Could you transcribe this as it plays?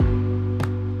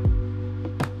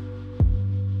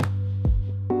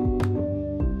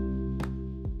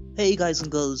Hey guys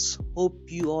and girls,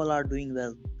 hope you all are doing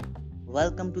well.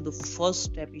 Welcome to the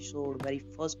very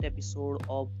first episode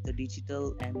of the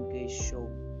Digital MK Show.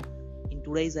 In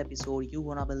today's episode, you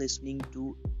gonna be listening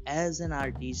to as an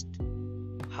artist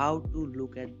how to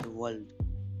look at the world.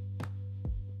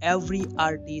 Every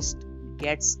artist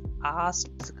gets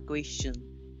asked the question,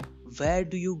 where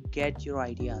do you get your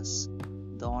ideas?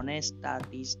 The honest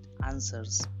artist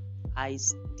answers, I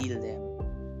steal them.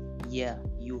 Yeah,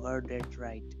 you heard that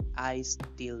right. I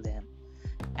steal them.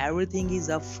 Everything is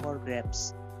up for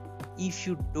grabs. If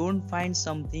you don't find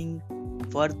something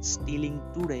worth stealing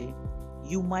today,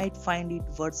 you might find it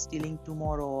worth stealing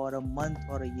tomorrow or a month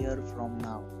or a year from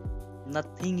now.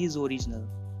 Nothing is original.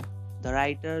 The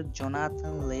writer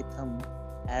Jonathan Latham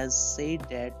has said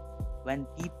that when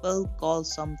people call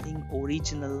something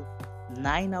original,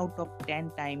 9 out of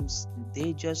 10 times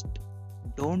they just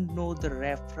don't know the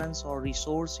reference or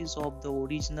resources of the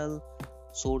original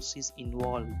sources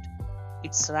involved.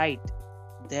 It's right,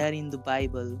 there in the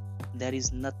Bible, there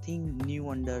is nothing new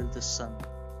under the sun.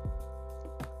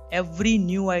 Every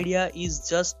new idea is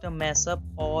just a mess up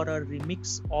or a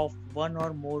remix of one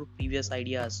or more previous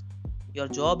ideas. Your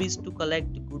job is to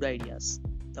collect good ideas.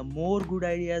 The more good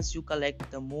ideas you collect,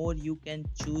 the more you can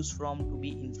choose from to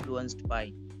be influenced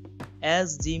by.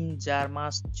 As Jim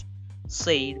Jarmusch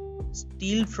said,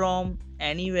 steal from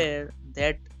anywhere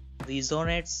that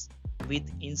resonates with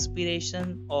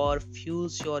inspiration or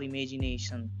fuels your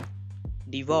imagination.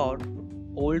 Devour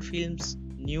old films,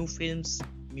 new films,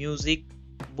 music,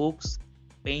 books,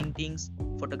 paintings,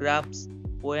 photographs,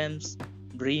 poems,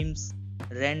 dreams,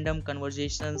 random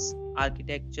conversations,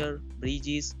 architecture,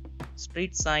 bridges,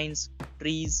 street signs,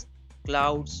 trees,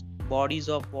 clouds, bodies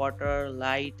of water,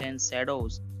 light, and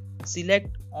shadows.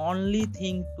 Select only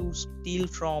thing to steal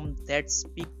from that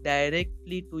speak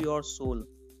directly to your soul.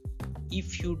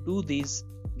 If you do this,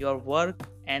 your work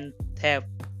and theft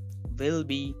will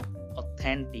be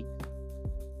authentic.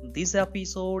 This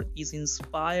episode is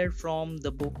inspired from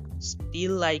the book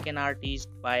Still Like an Artist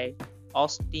by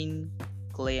Austin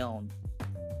Kleon.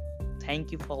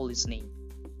 Thank you for listening.